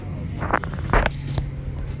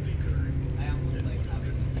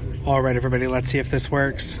All right, everybody, let's see if this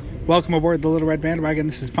works. Welcome aboard the Little Red Bandwagon.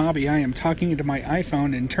 This is Bobby. I am talking into my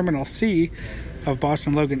iPhone in Terminal C of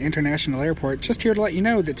Boston Logan International Airport, just here to let you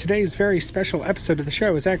know that today's very special episode of the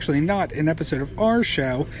show is actually not an episode of our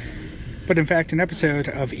show, but in fact an episode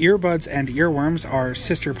of Earbuds and Earworms, our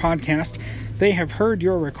sister podcast. They have heard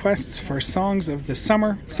your requests for songs of the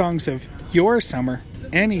summer, songs of your summer,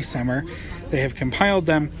 any summer. They have compiled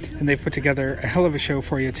them, and they've put together a hell of a show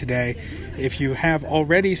for you today. If you have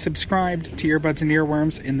already subscribed to Earbuds and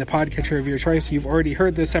Earworms in the podcatcher of your choice, you've already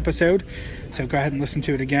heard this episode, so go ahead and listen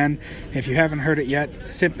to it again. If you haven't heard it yet,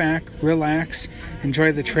 sit back, relax,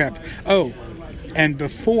 enjoy the trip. Oh, and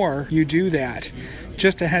before you do that,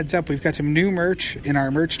 just a heads up, we've got some new merch in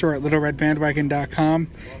our merch store at littleredbandwagon.com.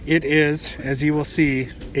 It is, as you will see,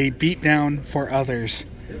 a beatdown for others.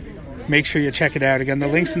 Make sure you check it out. Again, the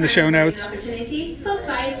link's in the show notes. Opportunity for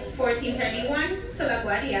flight 1431 to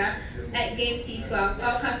LaGuardia at gate C12.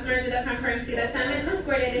 All customers with a confirmed seat assignment must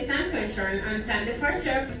board at a time to ensure an on-time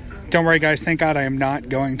departure. Don't worry, guys. Thank God I am not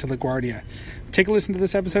going to LaGuardia. Take a listen to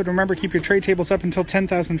this episode. Remember, keep your tray tables up until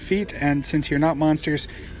 10,000 feet, and since you're not monsters,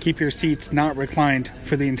 keep your seats not reclined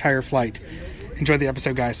for the entire flight. Enjoy the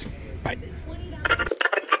episode, guys. Bye.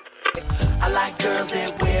 I like girls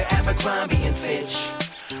that wear Abercrombie and Fitch.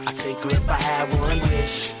 I'd take her if I had one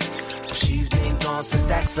wish. But she's been gone since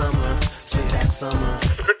that summer.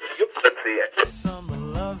 Summer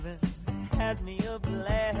loving had me a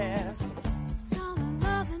blast. Summer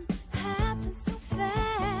loving happens so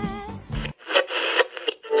fast.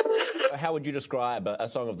 How would you describe a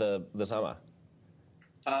song of the summer?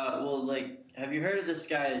 Have you heard of this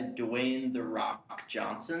guy, Dwayne "The Rock"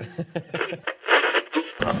 Johnson?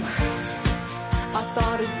 I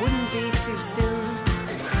thought it wouldn't be too soon.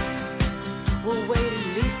 We'll wait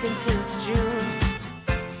at least until it's June.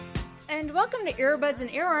 And welcome to Earbuds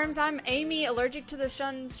and Earworms. I'm Amy, allergic to the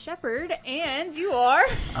Sun's shepherd, and you are...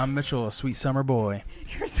 I'm Mitchell, a sweet summer boy.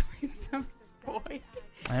 You're a sweet summer boy.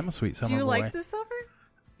 I am a sweet summer boy. Do you like the summer?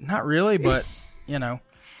 Not really, but,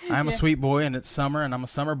 I'm a sweet boy and it's summer, and I'm a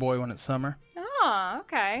summer boy when it's summer. Oh,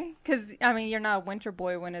 okay. Because, you're not a winter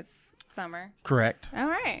boy when it's summer. Correct. All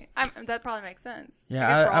right. That probably makes sense.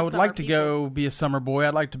 Yeah, I would like to go be a summer boy.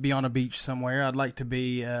 I'd like to be on a beach somewhere. I'd like to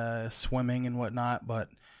be swimming and whatnot, but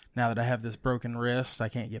now that I have this broken wrist, I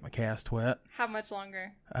can't get my cast wet. How much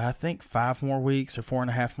longer? I think 5 more weeks or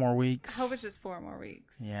 4.5 more weeks. I hope it's just 4 more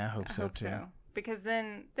weeks. Yeah, I hope so too. Because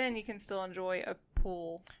then you can still enjoy a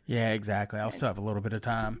pool. Yeah, exactly. I'll still have a little bit of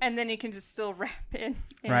time. And then you can just still wrap it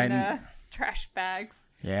in trash bags.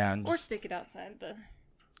 Yeah. Or stick it outside the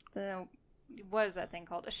what is that thing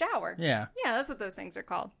called? A shower. Yeah. Yeah, that's what those things are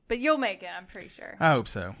called. But you'll make it, I'm pretty sure. I hope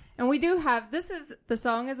so. And we do have, this is the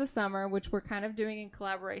Song of the Summer, which we're kind of doing in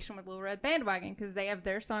collaboration with Little Red Bandwagon, because they have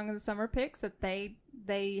their Song of the Summer picks that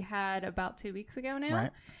they had about 2 weeks ago now.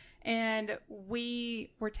 Right. And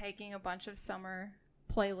we were taking a bunch of summer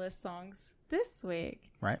playlist songs this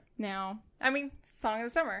week. Right. Now, Song of the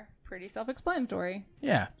Summer, pretty self-explanatory.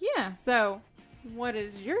 Yeah. Yeah. So, what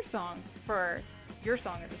is your song for your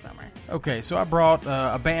Song of the Summer? Okay, so I brought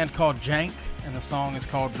a band called Jank, and the song is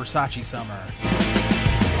called Versace Summer.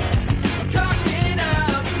 Talking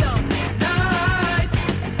up something nice.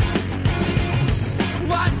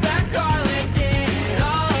 Watch that garlic get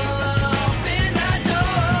all up in that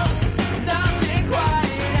dough. Nothing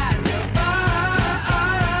quite as divine.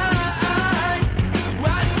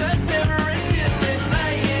 Watch the simmering chillin'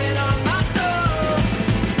 laying on my stove.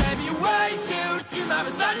 Take me away to my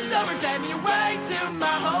Versace summer. Take me away to my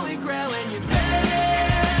holy grail in your bed.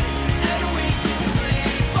 And we can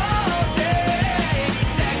sleep all day.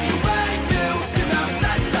 Take me away to my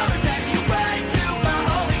Versace summer. Take me away to my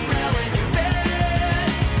holy grail in your bed.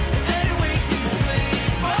 And we can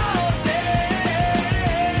sleep all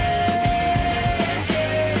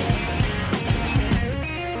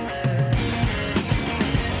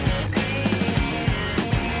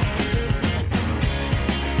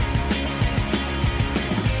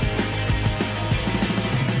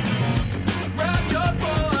Rub your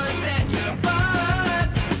boards and your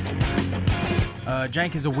butts.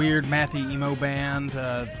 Jank is a weird mathy emo band.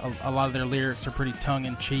 A lot of their lyrics are pretty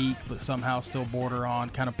tongue-in-cheek, but somehow still border on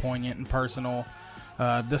kind of poignant and personal.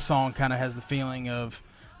 This song kind of has the feeling of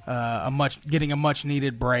getting a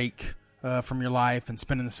much-needed break from your life and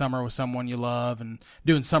spending the summer with someone you love and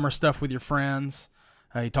doing summer stuff with your friends.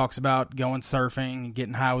 He talks about going surfing and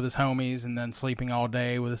getting high with his homies and then sleeping all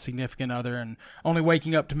day with a significant other and only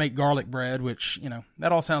waking up to make garlic bread, which,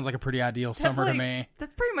 that all sounds like a pretty ideal summer to me.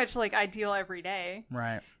 That's pretty much like ideal every day.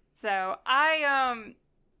 Right. So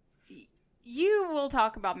you will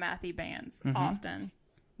talk about mathy bands often.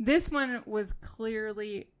 This one was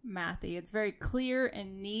clearly mathy. It's very clear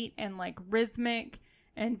and neat and like rhythmic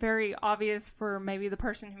and very obvious for maybe the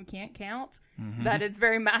person who can't count that it's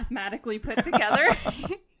very mathematically put together.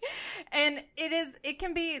 And it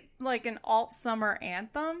can be like an alt summer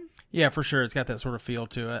anthem. Yeah, for sure. It's got that sort of feel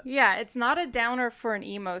to it. Yeah, it's not a downer for an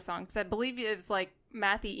emo song, because I believe it's like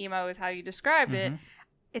mathy emo is how you described it.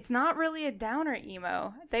 It's not really a downer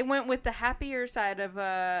emo. They went with the happier side of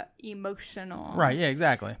emotional. Right, yeah,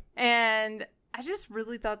 exactly. And I just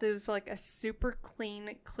really thought this was like a super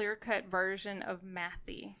clean, clear-cut version of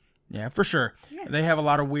mathy. Yeah, for sure. Yeah. They have a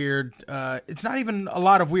lot of weird, it's not even a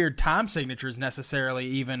lot of weird time signatures necessarily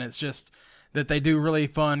even. It's just that they do really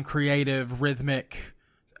fun, creative, rhythmic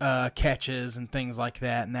catches and things like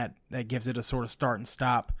that. And that gives it a sort of start and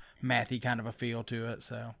stop mathy kind of a feel to it.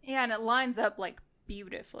 So Yeah, and it lines up like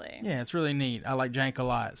beautifully. yeah, it's really neat. I like Jank a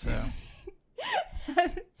lot, so.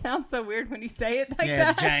 It sounds so weird when you say it like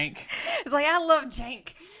Yeah, that. Jank. It's like, I love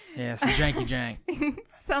Jank. Yeah, some janky jank.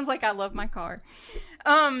 Sounds like I love my car.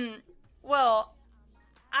 Well,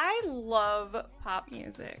 I love pop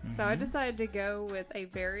music, so I decided to go with a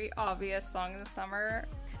very obvious song of the summer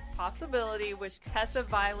possibility with Tessa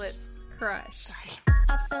Violet's Crush.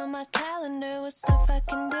 I fill my calendar with stuff I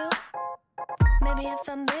can do. Maybe if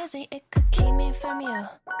I'm busy, it could keep me from you.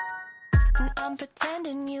 And I'm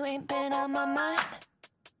pretending you ain't been on my mind,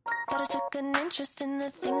 but I took an interest in the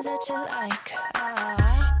things that you like.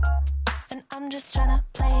 And I'm just trying to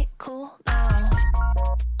play it cool now,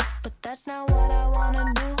 but that's not what I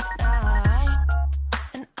wanna do now.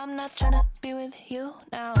 And I'm not trying to be with you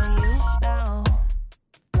now,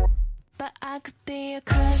 But I could be a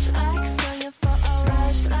crush, like feel you for a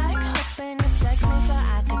rush, like hoping you text me so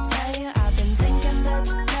I could tell you I've been thinking that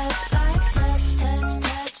you touch, like touch, touch,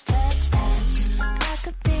 touch, touch, touch. I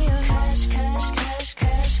could be a crush, crush, crush,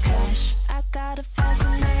 crush, crush. I got a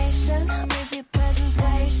fascination with your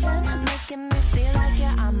presentation, making me feel like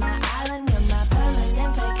you're on my island, you're my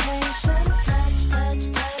permanent vacation. Touch,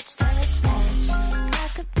 touch, touch, touch, touch. I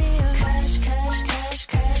could be a crush, crush, crush,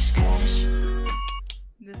 crush, crush.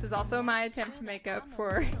 This is also my attempt to make up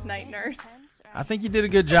for Night Nurse. I think you did a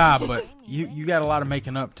good job, but you got a lot of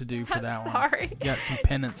making up to do for that one. Sorry. You got some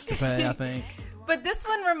penance to pay, I think. But this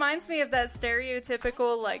one reminds me of that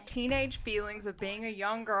stereotypical, like, teenage feelings of being a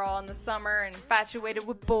young girl in the summer and infatuated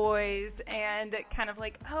with boys and kind of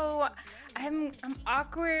like, oh, I'm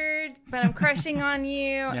awkward, but I'm crushing on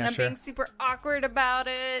you, and I'm sure. being super awkward about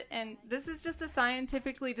it. And this is just a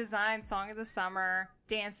scientifically designed song of the summer,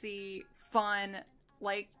 dancey, fun,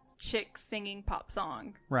 like, chick singing pop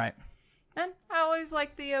song. Right. And I always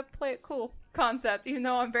like the play it cool concept, even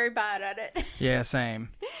though I'm very bad at it. Yeah, same.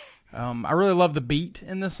 I really love the beat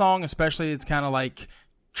in this song, especially it's kind of like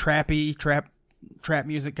trappy, trap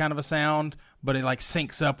music kind of a sound, but it like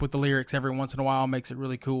syncs up with the lyrics every once in a while, makes it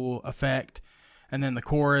really cool effect. And then the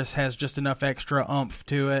chorus has just enough extra oomph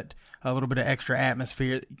to it, a little bit of extra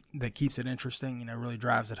atmosphere that keeps it interesting, really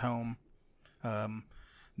drives it home.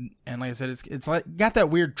 And like I said, it's like got that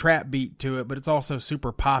weird trap beat to it, but it's also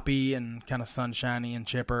super poppy and kind of sunshiny and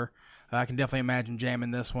chipper. I can definitely imagine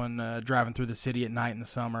jamming this one, driving through the city at night in the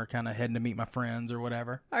summer, kind of heading to meet my friends or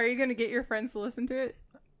whatever. Are you going to get your friends to listen to it?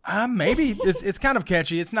 Maybe. It's kind of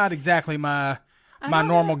catchy. It's not exactly my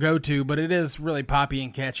normal go-to, but it is really poppy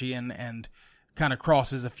and catchy and kind of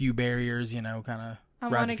crosses a few barriers, kind of I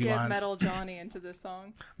rides want a to few get lines. Metal Johnny into this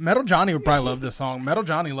song. Metal Johnny would probably love this song. Metal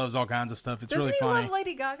Johnny loves all kinds of stuff. It's Doesn't really he funny. love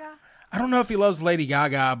Lady Gaga? I don't know if he loves Lady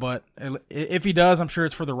Gaga, but if he does, I'm sure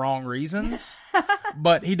it's for the wrong reasons.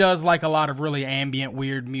 But he does like a lot of really ambient,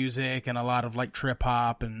 weird music and a lot of like trip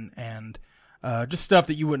hop and just stuff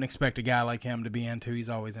that you wouldn't expect a guy like him to be into. He's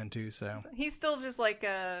always into. So He's still just like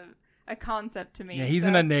a concept to me. yeah, he's so.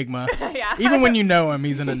 an enigma. Yeah. Even when you know him,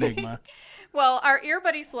 he's an enigma. Well, our Ear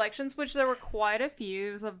Buddy selections, which there were quite a few,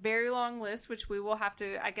 it was a very long list, which we will have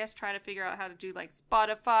to, I guess, try to figure out how to do like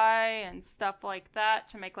Spotify and stuff like that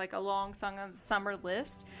to make like a long song of the summer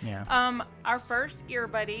list. Yeah. Our first Ear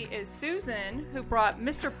Buddy is Susan, who brought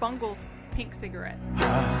Mr. Bungle's Pink Cigarette.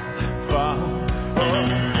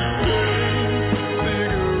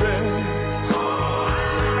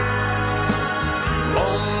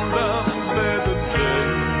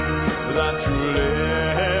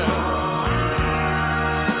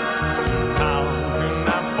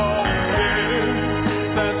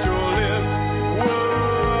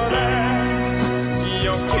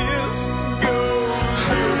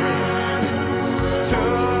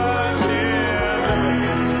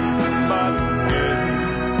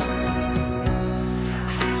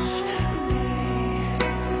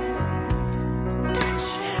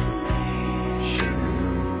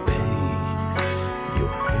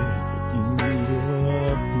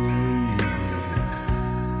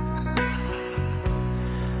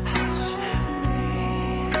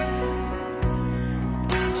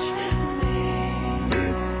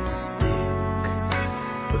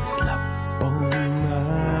 slap on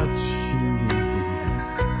my cheek.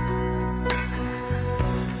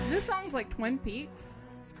 This song's like Twin Peaks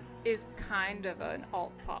is kind of an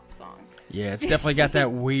alt pop song. Yeah, it's definitely got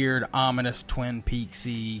that weird, ominous, Twin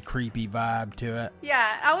Peaksy, creepy vibe to it.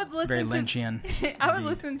 Yeah, I would listen Very Lynchian. I would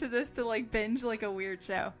listen to this to like binge like a weird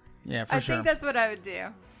show. Yeah, for I sure. think that's what I would do.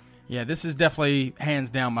 Yeah, this is definitely hands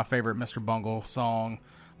down my favorite Mr. Bungle song.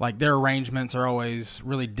 Like, their arrangements are always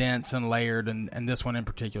really dense and layered, and this one in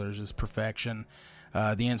particular is just perfection.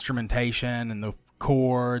 The instrumentation and the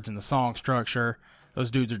chords and the song structure, those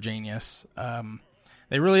dudes are genius.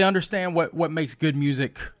 They really understand what makes good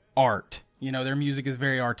music art. You know, their music is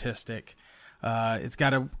very artistic. It's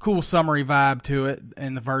got a cool summery vibe to it.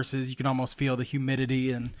 In the verses, you can almost feel the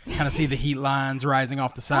humidity and kind of see the heat lines rising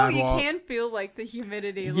off the sidewalk. Oh, you can feel like the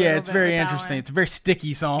humidity. Yeah, it's very interesting. It's a very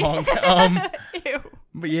sticky song. Ew.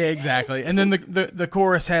 But yeah, exactly. And then the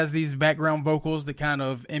chorus has these background vocals that kind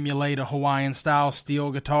of emulate a Hawaiian style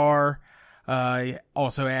steel guitar,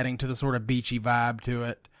 also adding to the sort of beachy vibe to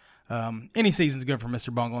it. Any season's good for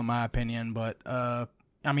Mr. Bungle, in my opinion, but I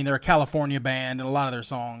mean, they're a California band, and a lot of their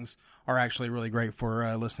songs are actually really great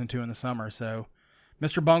for listening to in the summer. So,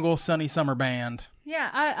 Mr. Bungle, Sunny Summer Band. Yeah,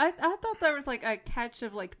 I thought there was like a catch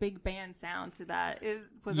of like big band sound to that.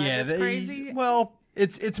 Was that just crazy? Well,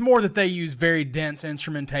 it's more that they use very dense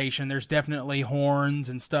instrumentation. There's definitely horns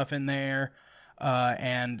and stuff in there.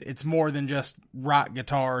 And it's more than just rock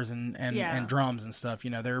guitars and drums and stuff.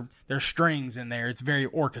 You know, there's strings in there. It's very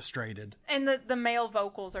orchestrated. And the male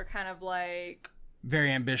vocals are kind of like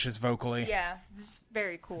very ambitious vocally. Yeah, it's just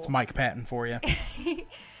very cool. It's Mike Patton for you.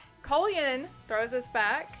 Collian throws us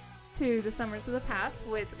back to the summers of the past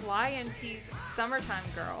with YNT's Summertime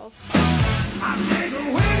Girls.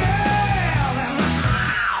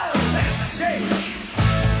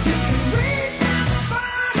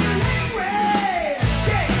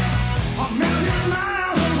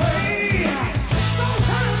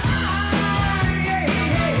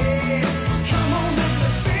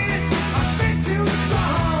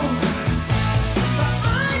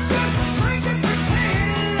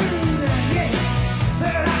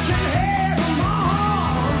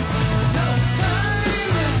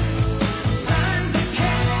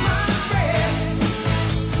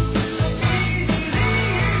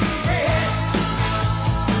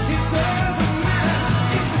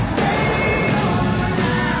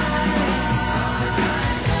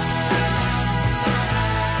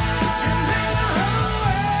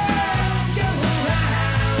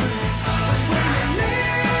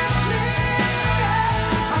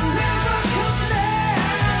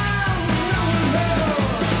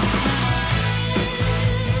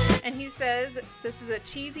 This is a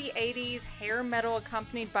cheesy 80s hair metal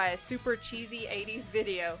accompanied by a super cheesy 80s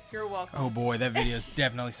video. You're welcome. Oh boy, that video is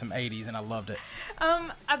definitely some 80s, and I loved it.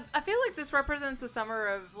 I feel like this represents the summer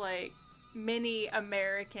of like many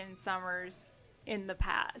American summers in the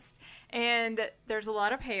past. And there's a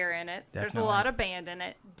lot of hair in it. Definitely. There's a lot of band in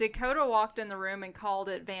it. Dakota walked in the room and called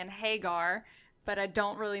it Van Hagar, but I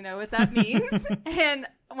don't really know what that means. And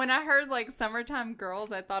when I heard like Summertime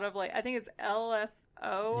Girls, I thought of like, I think it's LFO.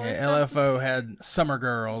 Yeah, LFO had Summer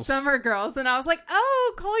Girls. Summer Girls. And I was like,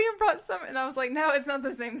 oh, Collian brought Summer. And I was like, no, it's not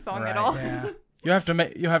the same song at all. Yeah. You have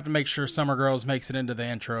to make sure Summer Girls makes it into the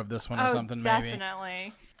intro of this one or something,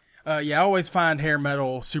 definitely. Maybe. Yeah, I always find hair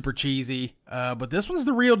metal super cheesy, but this one's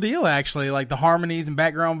the real deal, actually. Like, the harmonies and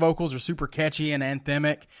background vocals are super catchy and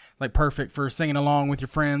anthemic, like perfect for singing along with your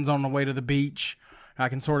friends on the way to the beach. I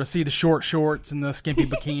can sort of see the short shorts and the skimpy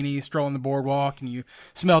bikini strolling the boardwalk, and you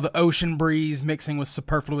smell the ocean breeze mixing with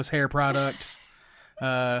superfluous hair products.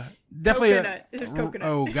 Definitely coconut. There's coconut.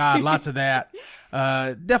 Oh God, lots of that.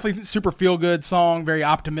 Definitely super feel good song, very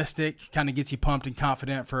optimistic, kind of gets you pumped and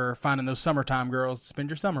confident for finding those summertime girls to spend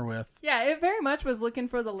your summer with. Yeah, it very much was looking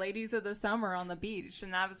for the ladies of the summer on the beach,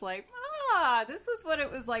 and I was like, this is what it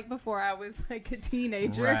was like before I was like a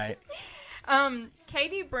teenager. Right.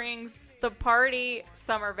 Katie brings the party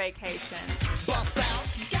summer vacation. Bust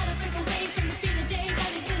out. Gotta break away from the city day,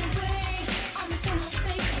 gotta get away on the summer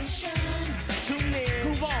vacation. Tune in.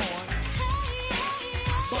 Move on.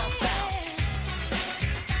 Bust out.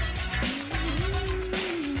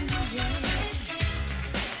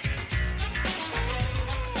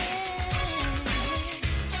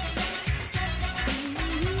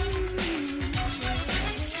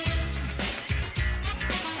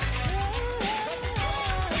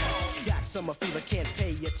 Got summer fever, can't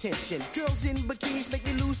pay attention. attention. Girls in bikinis make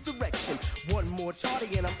me lose direction. One more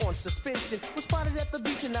tardy and I'm on suspension. Was spotted at the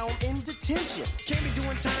beach and now I'm in detention. Can't be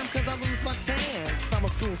doing time cause I lose my tan. Summer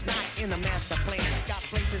school's not in the master plan. Got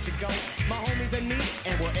places to go, my homies and me,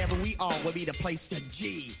 and wherever we are will be the place to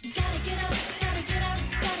G. Gotta get up, gotta get up,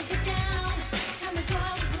 gotta get down. Time to go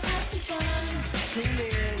out and have some fun. Tune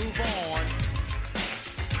in, move on,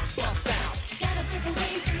 bust out. Gotta break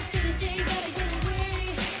away from this good day. Gotta get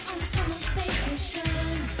away on a summer vacation.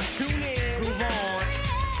 Tune in, move on.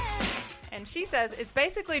 And she says, it's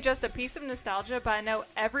basically just a piece of nostalgia, but I know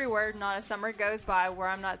every word, not a summer goes by where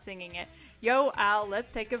I'm not singing it. Yo, Al,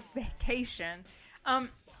 let's take a vacation.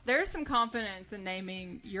 There's some confidence in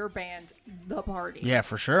naming your band The Party. Yeah,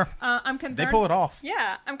 for sure. I'm concerned. They pull it off.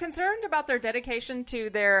 Yeah, I'm concerned about their dedication to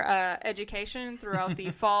their education throughout the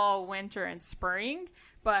fall, winter, and spring.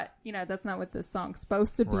 But, you know, that's not what this song's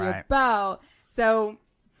supposed to be about. So,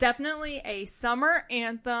 definitely a summer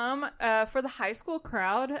anthem for the high school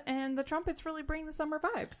crowd, and the trumpets really bring the summer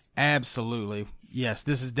vibes. Absolutely. Yes,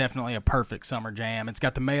 this is definitely a perfect summer jam. It's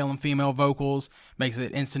got the male and female vocals, makes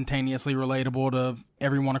it instantaneously relatable to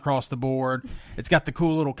everyone across the board. It's got the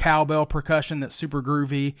cool little cowbell percussion that's super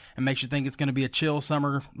groovy and makes you think it's going to be a chill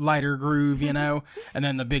summer, lighter groove, you know? And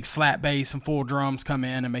then the big slap bass and full drums come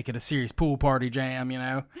in and make it a serious pool party jam, you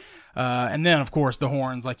know? And then, of course, the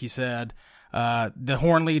horns, like you said. The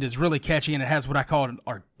horn lead is really catchy, and it has what I call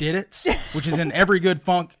our did-its, which is in every good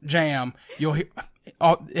funk jam. You'll hear,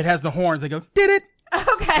 it has the horns. They go, did it.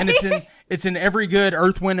 Okay. And it's in every good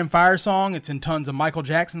Earth, Wind, and Fire song. It's in tons of Michael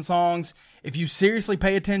Jackson songs. If you seriously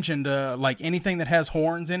pay attention to like anything that has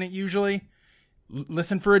horns in it, usually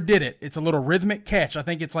listen for a did it. It's a little rhythmic catch. I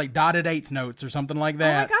think it's like dotted eighth notes or something like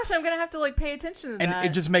that. Oh my gosh, I'm gonna have to like pay attention to that. And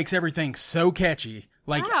it just makes everything so catchy.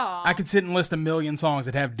 Like, wow. I could sit and list a million songs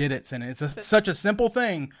that have did-its in it. It's such a simple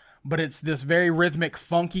thing, but it's this very rhythmic,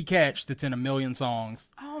 funky catch that's in a million songs.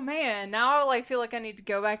 Oh man, now I like feel like I need to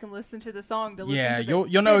go back and listen to the song to listen to the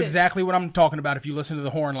you'll know did-its. exactly what I'm talking about if you listen to the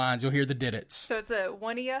horn lines. You'll hear the did-its. So it's a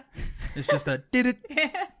one-ia? It's just a did-it.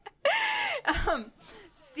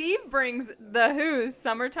 Steve brings The Who's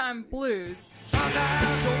Summertime Blues.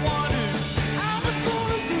 Sometimes I wonder how I'm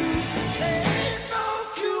gonna do. There ain't no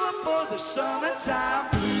cure for the summertime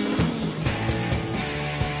blues.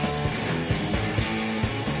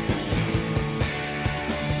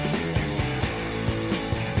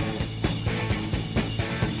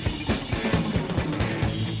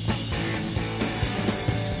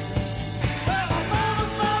 Well, my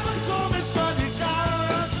mama told me, son, you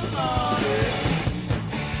gotta run some money.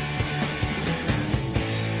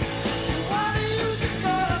 Why do you use it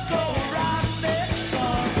gonna go right next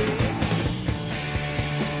Sunday?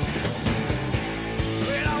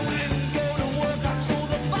 When I went and go to work, I told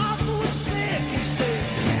the boss who was sick. He said,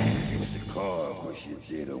 It's a car, wish you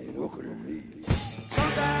didn't work on me.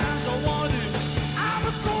 sometimes I wonder how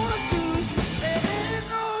I'm gonna do. There ain't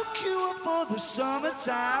no cure for the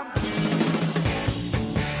summertime.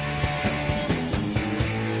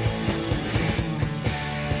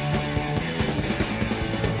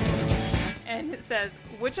 And it says,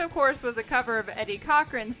 which of course was a cover of Eddie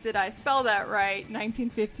Cochran's Did I Spell That Right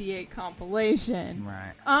 1958 compilation.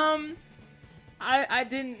 Right. I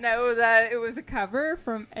didn't know that it was a cover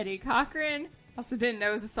from Eddie Cochran. Also didn't know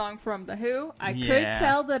it was a song from The Who. I could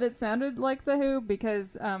tell that it sounded like The Who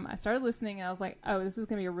because I started listening and I was like, oh, this is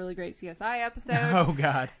going to be a really great CSI episode. Oh,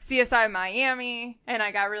 God. CSI Miami. And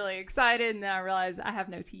I got really excited and then I realized I have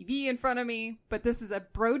no TV in front of me. But this is a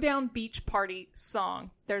Bro Down Beach Party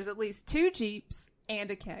song. There's at least 2 Jeeps and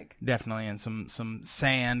a keg. Definitely, and some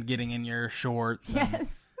sand getting in your shorts. And,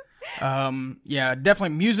 Yes. yeah,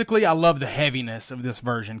 definitely. Musically, I love the heaviness of this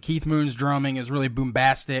version. Keith Moon's drumming is really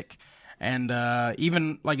bombastic. And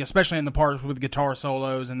even, like, especially in the parts with guitar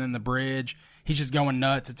solos and then the bridge, he's just going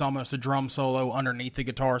nuts. It's almost a drum solo underneath the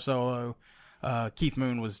guitar solo. Keith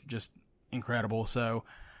Moon was just incredible. So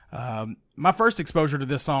my first exposure to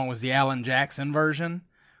this song was the Alan Jackson version,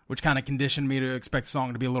 which kind of conditioned me to expect the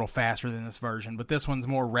song to be a little faster than this version. But this one's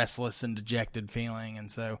more restless and dejected feeling,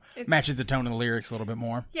 and so it matches the tone of the lyrics a little bit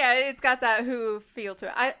more. Yeah, it's got that Who feel to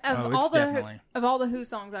it. Of all the Who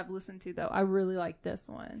songs I've listened to, though, I really like this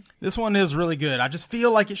one. This one is really good. I just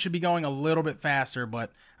feel like it should be going a little bit faster,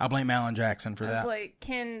 but I blame Alan Jackson for that. It's like,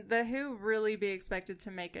 can the Who really be expected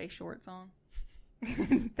to make a short song?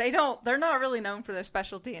 They're not really known for their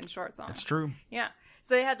specialty in short songs. It's true. Yeah.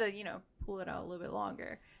 So they had to, pull it out a little bit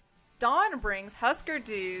longer. Dawn brings Husker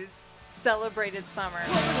Du's Celebrated Summer.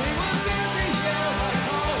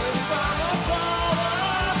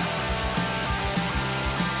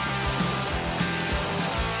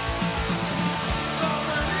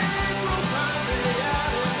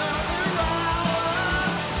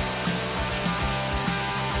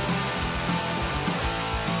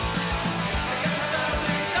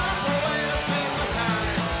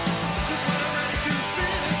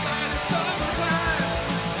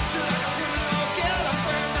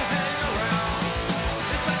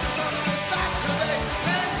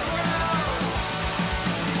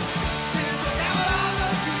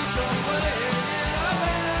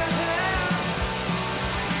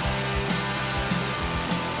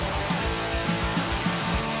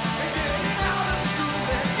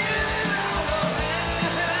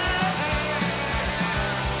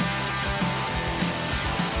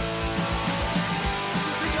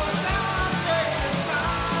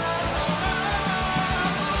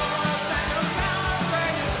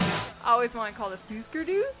 always want to call this Husker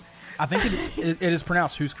Du. I think it is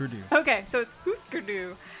pronounced Husker Du. Okay, so it's Husker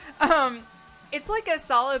Du. It's like a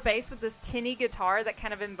solid bass with this tinny guitar that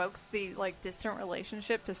kind of invokes the like distant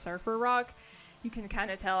relationship to surfer rock. You can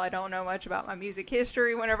kind of tell I don't know much about my music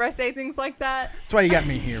history whenever I say things like that. That's why you got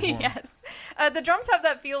me here for. Yes. The drums have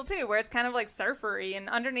that feel too, where it's kind of like surfery, and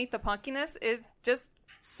underneath the punkiness is just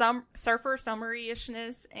some surfer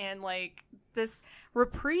summery-ishness and like this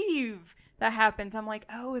reprieve that happens. I'm like,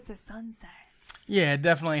 oh, it's a sunset. Yeah, it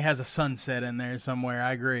definitely has a sunset in there somewhere.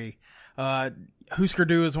 I agree. Husker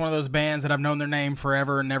Du is one of those bands that I've known their name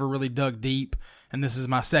forever and never really dug deep. And this is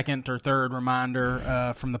my second or third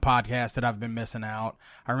reminder from the podcast that I've been missing out.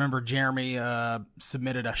 I remember Jeremy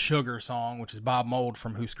submitted a Sugar song, which is Bob Mould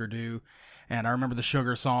from Husker Du. And I remember the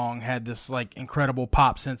Sugar song had this like incredible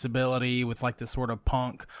pop sensibility with like this sort of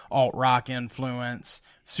punk alt-rock influence,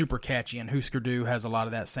 super catchy. And Husker Du has a lot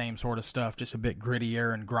of that same sort of stuff, just a bit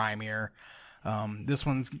grittier and grimier. This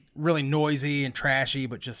one's really noisy and trashy,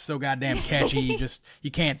 but just so goddamn catchy.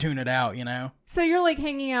 You can't tune it out, you know? So you're like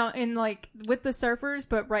hanging out in like with the surfers,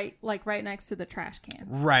 but right next to the trash can.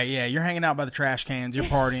 Right. Yeah. You're hanging out by the trash cans. You're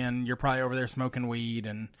partying. You're probably over there smoking weed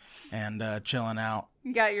and chilling out.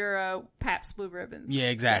 You got your Pabst Blue Ribbons. Yeah,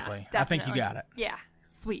 exactly. Yeah, I think you got it. Yeah.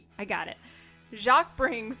 Sweet. I got it. Jacques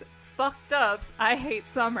brings Fucked Up's I Hate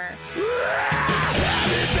Summer.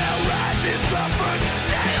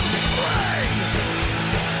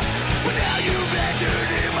 But now you've entered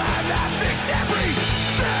in my life, fixed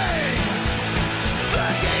everything. The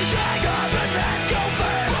days drag on, the nights go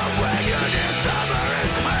fast. But when your new summer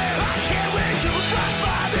is past, I can't wait till the frost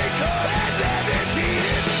finally comes. And then this heat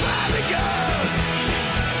is finally gone.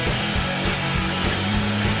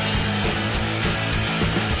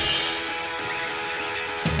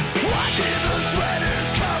 Watching the sweaters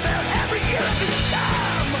come out every year at this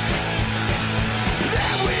time.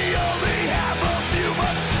 Then we only have a few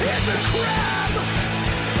months. It's a crime.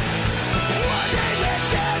 One day let's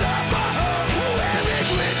set up a home where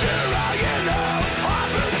it's winter all year long. On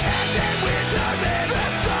protected winter mist. The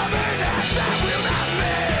summer nights I will not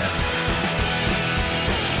miss.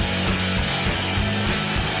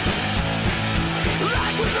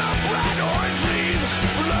 Like with a bright orange leaf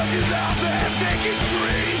plunges off the half-naked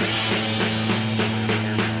tree.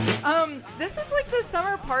 This is like the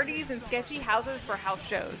summer parties and sketchy houses for house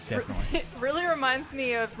shows. Definitely. It really reminds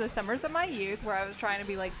me of the summers of my youth where I was trying to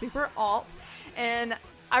be like super alt. And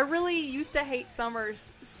I really used to hate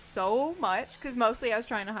summers so much because mostly I was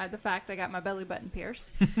trying to hide the fact I got my belly button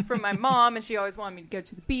pierced from my mom, and she always wanted me to go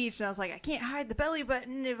to the beach. And I was like, I can't hide the belly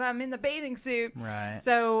button if I'm in the bathing suit. Right.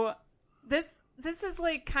 So this is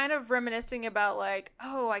like kind of reminiscing about like,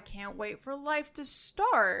 oh, I can't wait for life to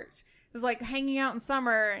start. It's like hanging out in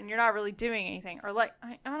summer and you're not really doing anything. Or like,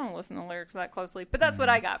 I don't listen to lyrics that closely, but that's what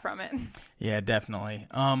I got from it. Yeah, definitely.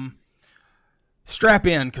 Strap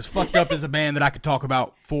in, because Fucked Up is a band that I could talk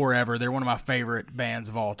about forever. They're one of my favorite bands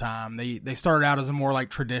of all time. They started out as a more like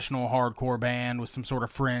traditional hardcore band with some sort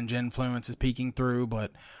of fringe influences peeking through,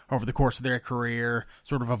 but over the course of their career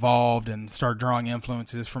sort of evolved and started drawing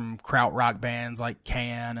influences from krautrock bands like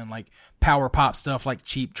Can and like power pop stuff like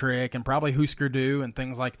Cheap Trick and probably Husker Du and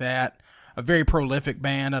things like that. A very prolific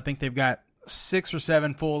band. I think they've got 6 or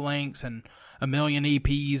 7 full lengths and a million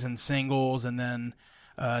EPs and singles, and then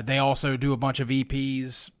they also do a bunch of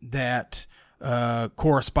EPs that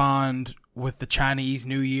correspond with the Chinese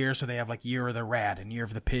New Year. So they have like Year of the Rat and Year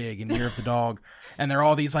of the Pig and Year of the Dog. And they're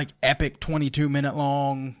all these like epic 22-minute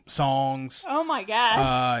long songs. Oh my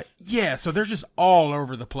God. Yeah, so they're just all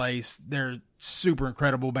over the place. They're super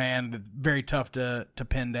incredible band. Very tough to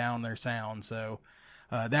pin down their sound. So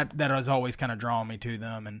that has always kind of drawn me to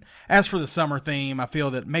them. And as for the summer theme, I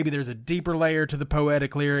feel that maybe there's a deeper layer to the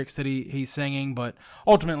poetic lyrics that he's singing, but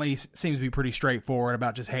ultimately seems to be pretty straightforward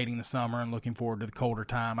about just hating the summer and looking forward to the colder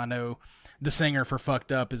time. I know the singer for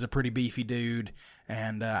Fucked Up is a pretty beefy dude,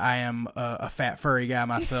 and I am a fat furry guy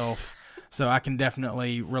myself. So I can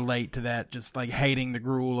definitely relate to that, just like hating the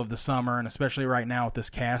gruel of the summer, and especially right now with this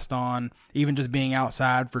cast on, even just being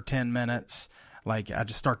outside for 10 minutes, like I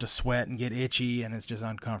just start to sweat and get itchy, and it's just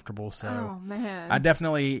uncomfortable. So oh man, I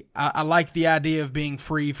definitely I like the idea of being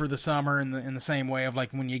free for the summer in the same way of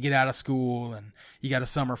like when you get out of school and you got a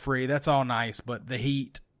summer free. That's all nice, but the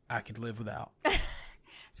heat I could live without.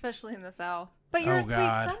 Especially in the South. But you're a sweet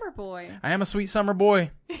summer boy. I am a sweet summer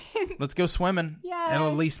boy. Let's go swimming. Yeah. It'll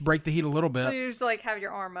at least break the heat a little bit. So you just like have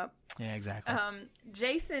your arm up. Yeah, exactly.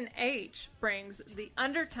 Jason H. brings the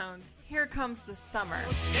Undertones. Here comes the summer.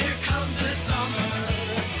 Here comes the summer.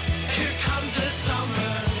 Here comes the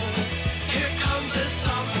summer. Here comes the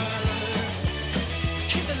summer.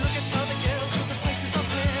 Keep looking for the girls who the places are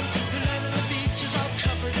playing.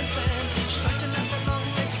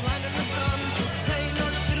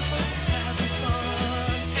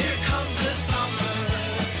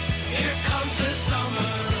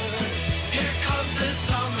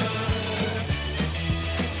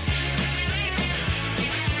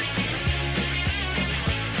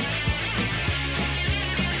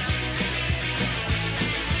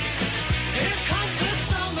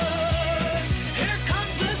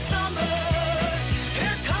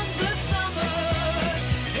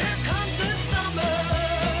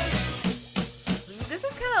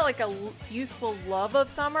 like a youthful love of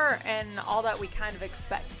summer and all that we kind of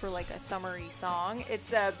expect for like a summery song.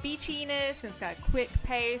 It's a beachiness and it's got a quick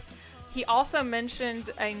pace. He also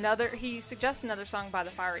mentioned he suggested another song by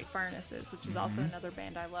the Fiery Furnaces, which is also another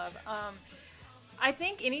band I love. I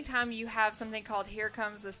think anytime you have something called Here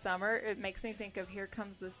Comes the Summer, it makes me think of Here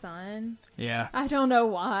Comes the Sun. Yeah. I don't know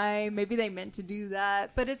why. Maybe they meant to do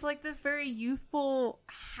that. But it's like this very youthful,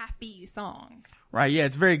 happy song. Right, yeah,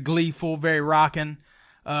 it's very gleeful, very rocking.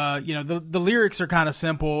 The lyrics are kind of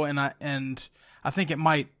simple, and I think it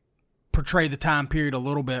might portray the time period a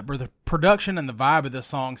little bit, but the production and the vibe of this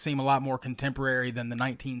song seem a lot more contemporary than the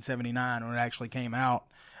 1979 when it actually came out.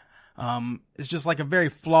 It's just like a very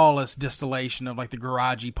flawless distillation of like the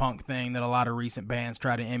garagey punk thing that a lot of recent bands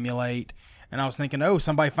try to emulate. And I was thinking, oh,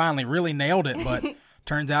 somebody finally really nailed it, but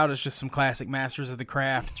turns out it's just some classic masters of the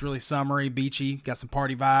craft. It's really summery, beachy, got some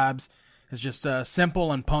party vibes. It's just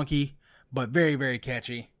simple and punky, but very, very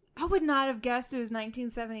catchy. I would not have guessed it was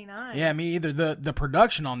 1979. Yeah, me either. The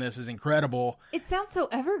production on this is incredible. It sounds so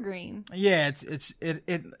evergreen. Yeah,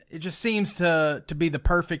 it just seems to be the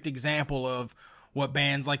perfect example of what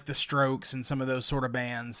bands like The Strokes and some of those sort of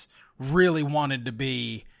bands really wanted to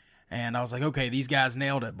be. And I was like, okay, these guys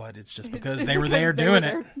nailed it, but it's just because they were there doing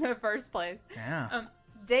it. In the first place. Yeah.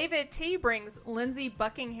 David T. brings Lindsey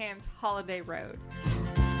Buckingham's Holiday Road.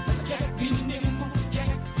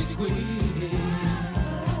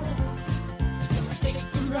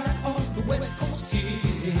 Right on the West Coast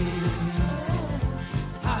here.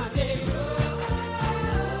 Holiday Road.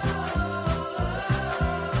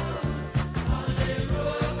 Holiday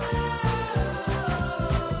Road.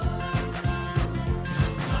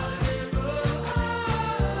 Holiday Road. Holiday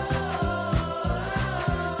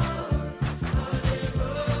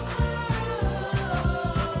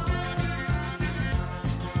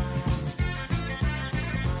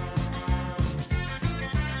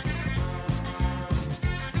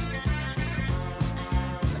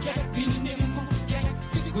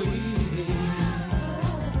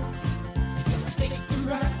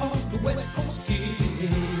West Coast here.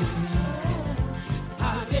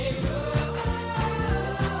 Holiday Road.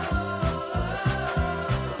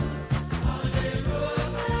 Holiday Road.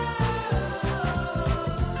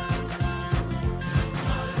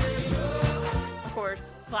 Holiday Road. Of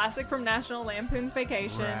course, classic from National Lampoon's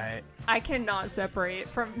Vacation. Right. I cannot separate it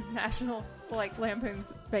from National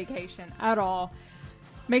Lampoon's Vacation at all.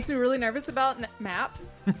 Makes me really nervous about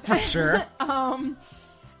maps. For sure.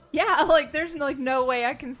 Yeah, there's no way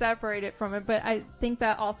I can separate it from it, but I think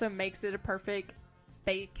that also makes it a perfect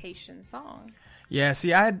vacation song. Yeah,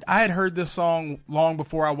 see, I had heard this song long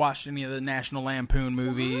before I watched any of the National Lampoon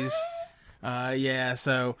movies. Yeah,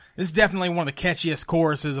 so this is definitely one of the catchiest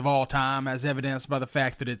choruses of all time, as evidenced by the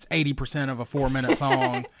fact that it's 80% of a 4-minute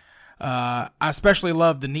song. I especially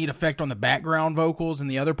love the neat effect on the background vocals in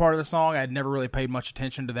the other part of the song. I had never really paid much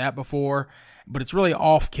attention to that before, but it's really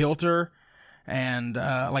off-kilter. And,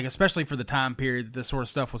 especially for the time period that this sort of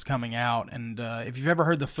stuff was coming out. And, if you've ever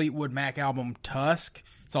heard the Fleetwood Mac album Tusk,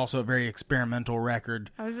 it's also a very experimental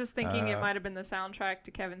record. I was just thinking it might have been the soundtrack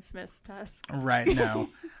to Kevin Smith's Tusk. Right, no.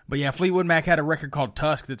 But yeah, Fleetwood Mac had a record called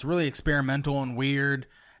Tusk that's really experimental and weird.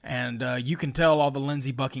 And, you can tell all the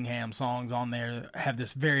Lindsey Buckingham songs on there have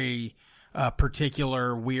this very,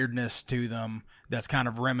 particular weirdness to them that's kind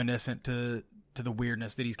of reminiscent to the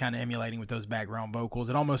weirdness that he's kind of emulating with those background vocals.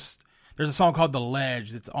 There's a song called The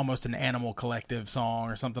Ledge that's almost an Animal Collective song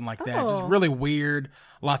or something like that. Just really weird,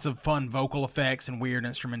 lots of fun vocal effects and weird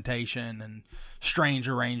instrumentation and strange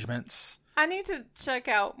arrangements. I need to check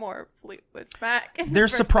out more Fleetwood Mac. They're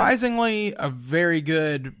surprisingly a very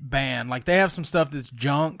good band. They have some stuff that's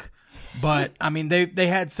junk, but I mean they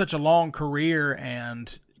had such a long career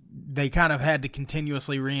and they kind of had to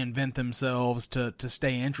continuously reinvent themselves to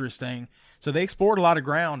stay interesting. So they explored a lot of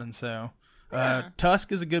ground, and so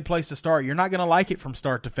Tusk is a good place to start. You're not going to like it from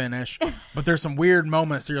start to finish, but there's some weird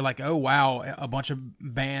moments that you're like, oh, wow, a bunch of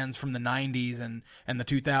bands from the 90s and the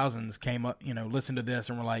 2000s came up, listened to this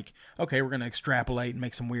and were like, okay, we're going to extrapolate and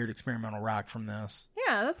make some weird experimental rock from this.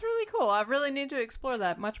 Yeah, that's really cool. I really need to explore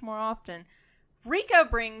that much more often. Rico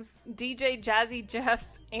brings DJ Jazzy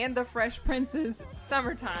Jeff's and the Fresh Prince's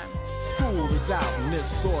Summertime. School is out and it's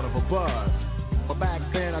sort of a buzz, but back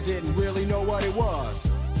then I didn't really know what it was.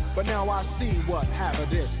 But now I see what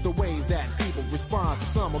happened is the way that people respond to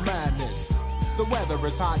summer madness. The weather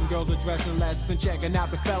is hot and girls are dressing less and checking out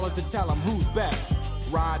the fellas to tell them who's best.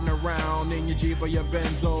 Riding around in your Jeep or your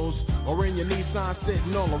Benzos or in your Nissan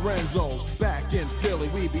sitting on Lorenzo's. Back in Philly,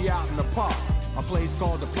 we be out in the park. A place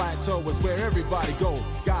called the Plateau is where everybody go.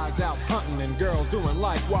 Guys out hunting and girls doing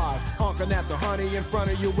likewise. Honking at the honey in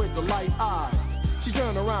front of you with the light eyes. She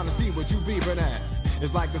turn around and see what you beeping at.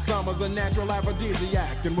 It's like the summer's a natural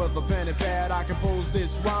aphrodisiac. And with a pen and pad, I compose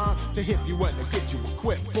this rhyme to hip you and to get you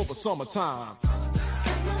equipped for the summertime.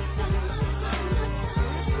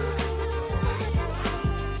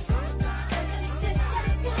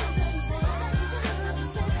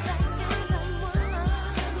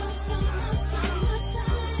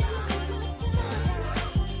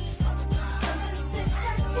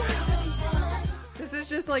 This is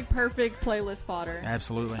just like perfect playlist fodder.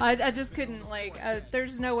 Absolutely. I just couldn't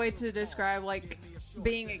there's no way to describe like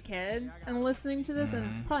being a kid and listening to this,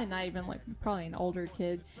 and probably not even like probably an older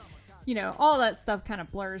kid. You know, all that stuff kind of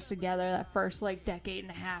blurs together that first like decade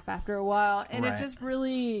and a half after a while, and Right. it just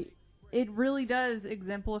really does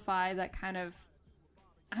exemplify that kind of,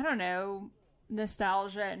 I don't know,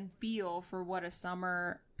 nostalgia and feel for what a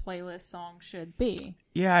summer playlist song should be.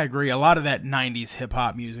 Yeah, I agree. A lot of that 90s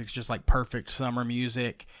hip-hop music's just like perfect summer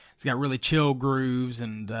music. It's got really chill grooves,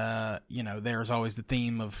 and, there's always the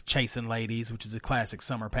theme of chasing ladies, which is a classic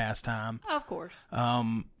summer pastime. Of course.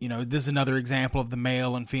 This is another example of the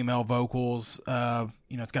male and female vocals.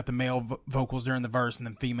 It's got the male vocals during the verse and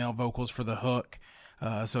then female vocals for the hook.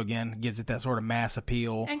 So, again, gives it that sort of mass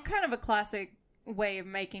appeal. And kind of a classic way of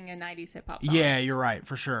making a 90s hip-hop song. Yeah, you're right,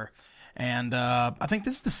 for sure. And I think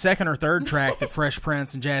this is the second or third track that Fresh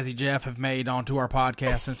Prince and Jazzy Jeff have made onto our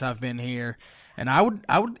podcast since I've been here. And I would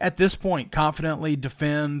at this point confidently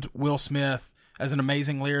defend Will Smith as an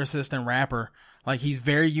amazing lyricist and rapper. Like, he's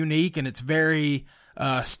very unique, and it's very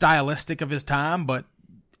stylistic of his time, but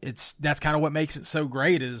that's kind of what makes it so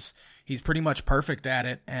great is he's pretty much perfect at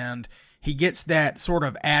it, and he gets that sort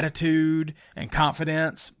of attitude and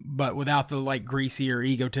confidence, but without the like greasy or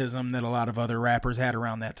egotism that a lot of other rappers had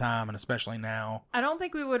around that time, and especially now. I don't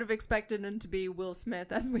think we would have expected him to be Will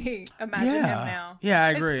Smith as we imagine him now. Yeah,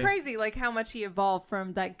 I agree. It's crazy like how much he evolved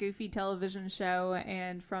from that goofy television show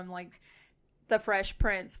and from like the Fresh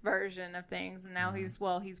Prince version of things, and now he's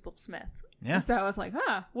Will Smith. Yeah. So I was like,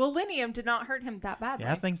 Millennium did not hurt him that badly.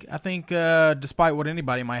 Yeah, I think despite what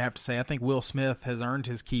anybody might have to say, I think Will Smith has earned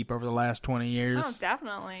his keep over the last 20 years. Oh,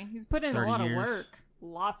 definitely. He's put in a lot of work.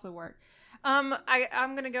 Lots of work. I'm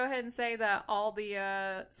going to go ahead and say that all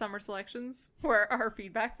the summer selections were our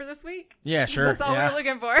feedback for this week. Yeah, sure. That's all we're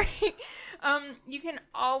looking for. You can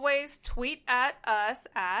always tweet at us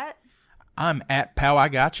at... I'm at Pow I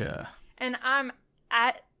Gotcha. And I'm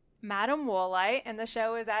at Madam Woolite, and the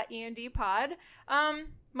show is at END Pod.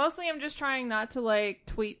 Mostly I'm just trying not to like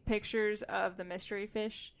tweet pictures of the mystery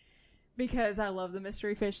fish because I love the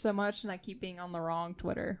mystery fish so much, and I keep being on the wrong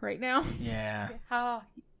Twitter right now. Yeah. Oh,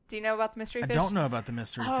 do you know about the mystery fish? I don't know about the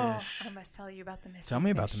mystery fish. I must tell you about the mystery fish. Tell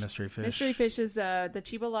me about the mystery fish. Mystery fish is the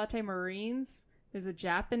Chiba Latte Marines is a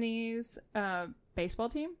Japanese baseball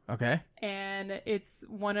team. Okay. And it's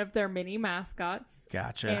one of their mini mascots.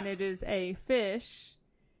 Gotcha. And it is a fish.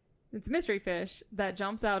 It's a mystery fish that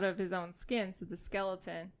jumps out of his own skin, so the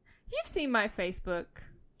skeleton. You've seen my Facebook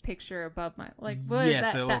picture above my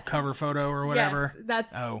yes, the little cover photo or whatever.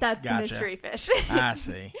 Yes, that's the mystery fish. I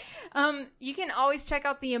see. You can always check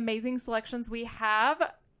out the amazing selections we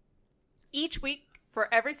have each week for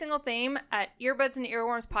every single theme at Earbuds and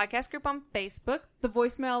Earworms podcast group on Facebook. The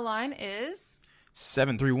voicemail line is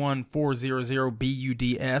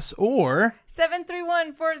 731-400-BUDS or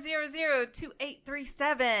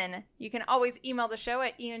 731-400-2837. You can always email the show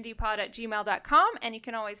at endpod@gmail.com, and you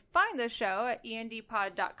can always find the show at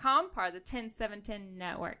endpod.com, part of the 10710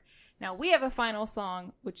 network. Now, we have a final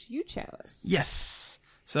song, which you chose. Yes.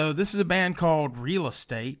 So this is a band called Real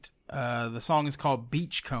Estate. The song is called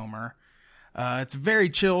Beachcomber. It's a very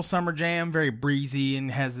chill summer jam, very breezy,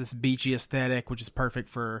 and has this beachy aesthetic, which is perfect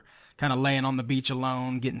for kind of laying on the beach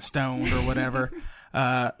alone, getting stoned or whatever.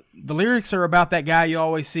 The lyrics are about that guy you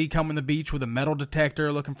always see coming to the beach with a metal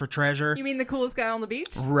detector looking for treasure. You mean the coolest guy on the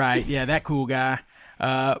beach? Right, yeah, that cool guy.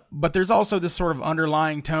 But there's also this sort of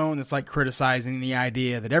underlying tone that's like criticizing the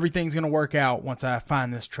idea that everything's going to work out once I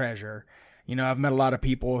find this treasure. You know, I've met a lot of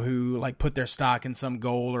people who like put their stock in some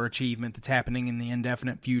goal or achievement that's happening in the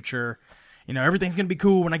indefinite future. You know, everything's going to be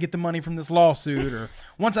cool when I get the money from this lawsuit, or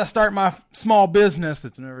once I start my small business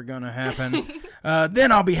that's never going to happen,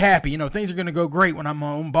 then I'll be happy. You know, things are going to go great when I'm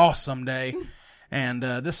my own boss someday. And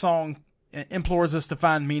this song implores us to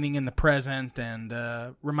find meaning in the present and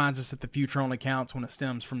reminds us that the future only counts when it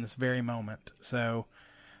stems from this very moment. So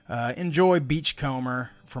enjoy Beachcomber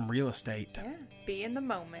from Real Estate. Yeah, be in the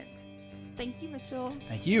moment. Thank you, Mitchell.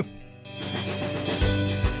 Thank you.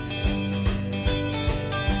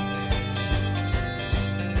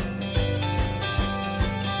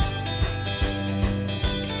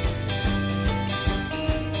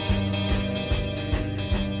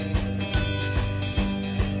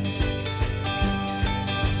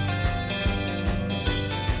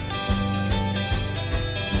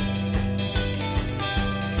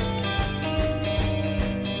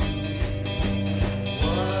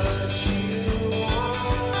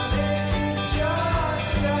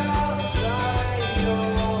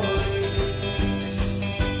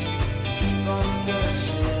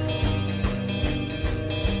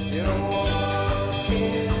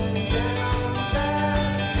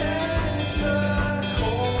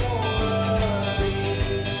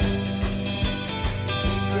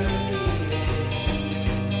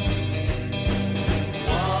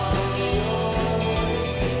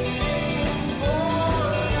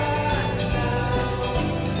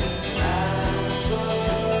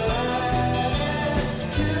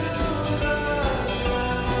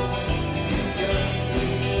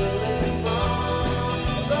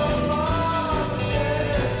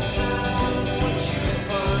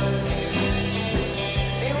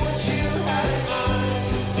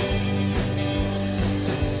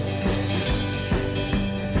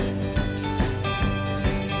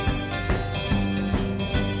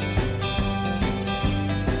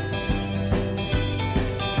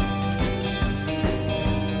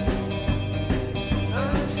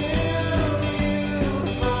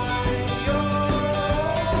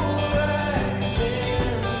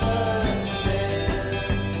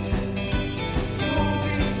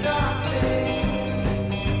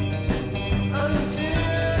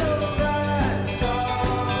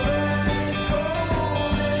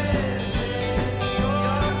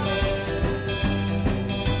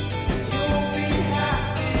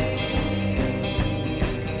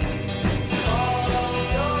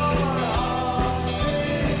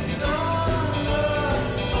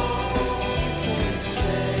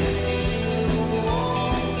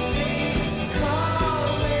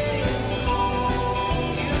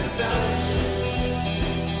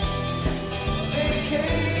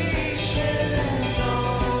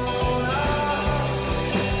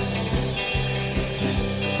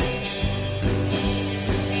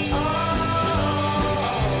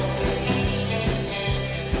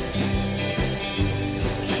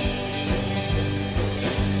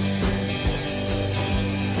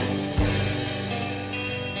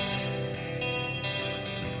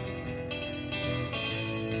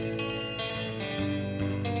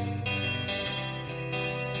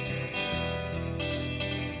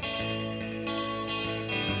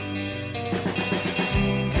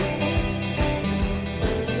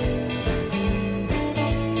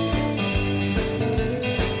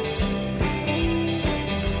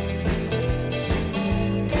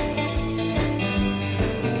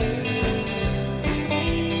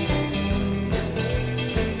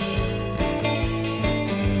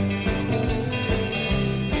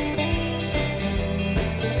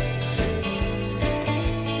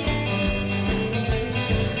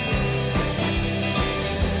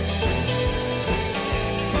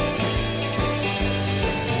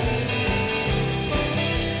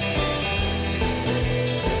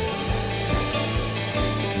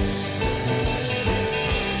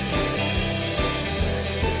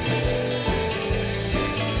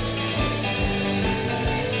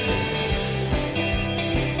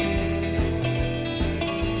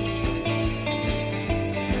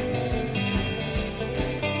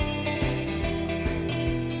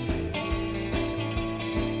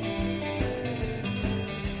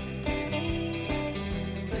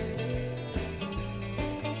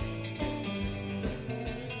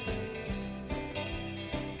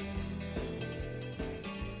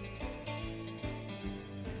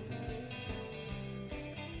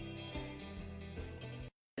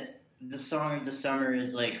 The song of the summer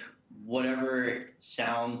is like whatever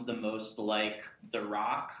sounds the most like The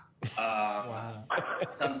Rock. Wow.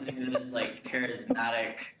 Something that is like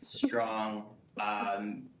charismatic, strong,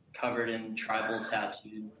 covered in tribal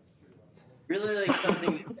tattoos. Really like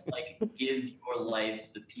something that can like give your life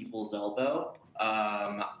the people's elbow.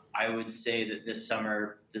 I would say that this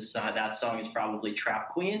summer, that song is probably Trap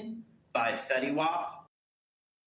Queen by Fetty Wap.